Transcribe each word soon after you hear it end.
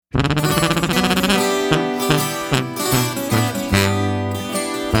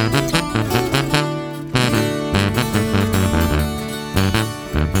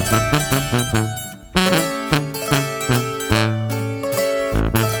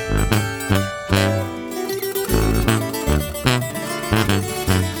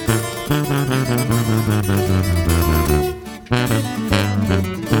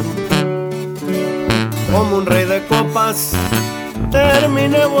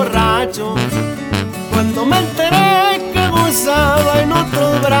borracho cuando me enteré que gozaba en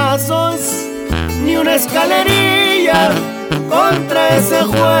otros brazos. Ni una escalerilla contra ese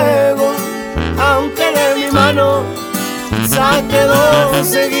juego, aunque de mi mano saqué dos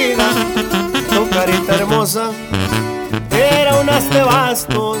seguidas. Tu carita hermosa era un haz de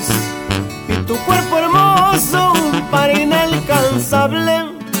bastos y tu cuerpo hermoso un par inalcanzable.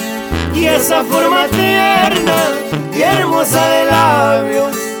 Y esa forma tierna y hermosa de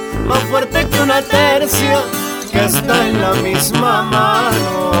labios, más fuerte que una tercia que está en la misma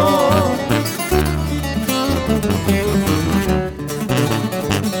mano.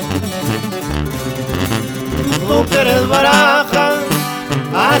 Tú que eres baraja,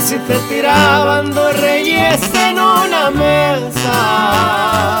 así te tiraban dos reyes en una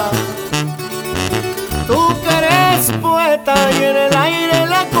mesa. Tú que eres poeta y en el aire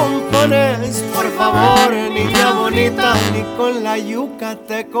la compones. Por favor, niña bonita, ni con la yuca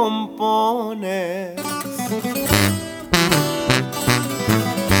te compones.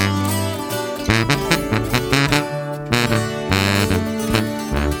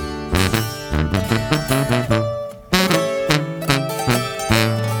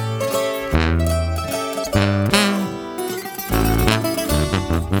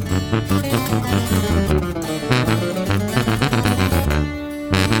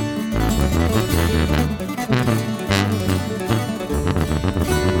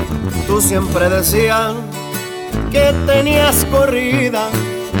 Tú siempre decías que tenías corrida,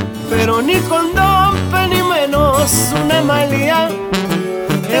 pero ni con dompe ni menos una malía.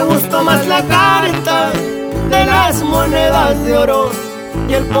 Te gustó más la carta de las monedas de oro,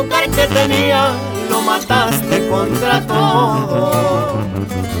 y el póker que tenía lo mataste contra todo.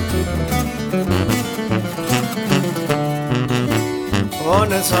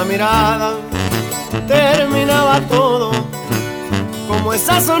 Con esa mirada terminaba todo, como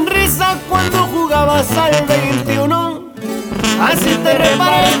esa sonrisa cuando jugabas al 21. Así te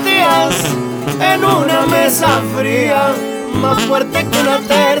repartías en una mesa fría, más fuerte que una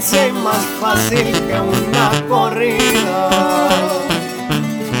tercia y más fácil que una corrida.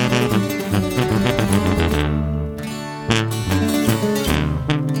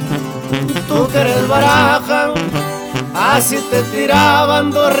 Tú que eres baraja, así te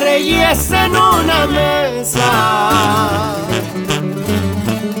tiraban dos reyes en una mesa.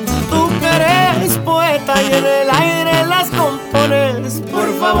 Tú que eres poeta y en el aire las compones. Por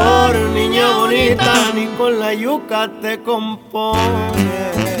favor, niña bonita, ni con la yuca te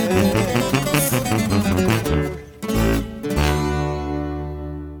compones.